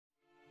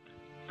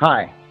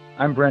Hi,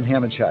 I'm Brent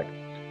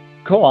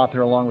Hamachek,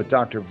 co-author along with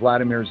Dr.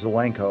 Vladimir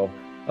Zelenko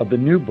of the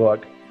new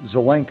book,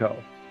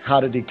 Zelenko, How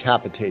to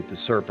Decapitate the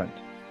Serpent.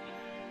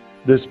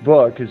 This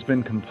book has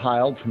been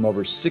compiled from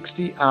over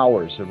 60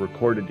 hours of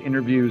recorded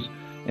interviews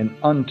and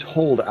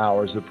untold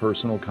hours of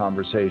personal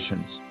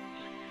conversations.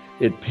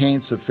 It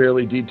paints a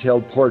fairly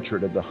detailed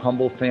portrait of the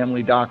humble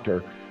family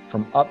doctor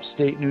from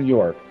upstate New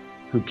York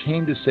who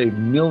came to save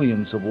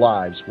millions of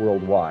lives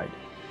worldwide.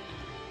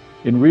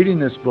 In reading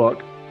this book,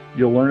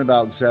 you'll learn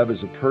about Zev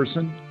as a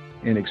person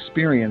and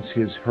experience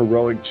his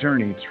heroic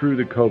journey through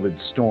the COVID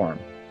storm.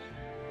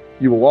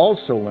 You will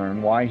also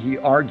learn why he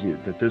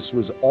argued that this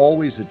was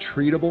always a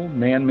treatable,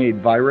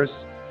 man-made virus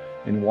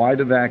and why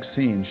the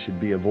vaccine should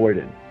be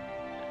avoided.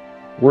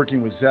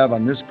 Working with Zev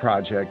on this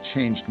project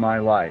changed my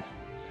life.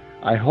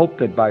 I hope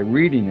that by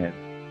reading it,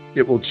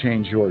 it will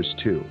change yours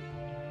too.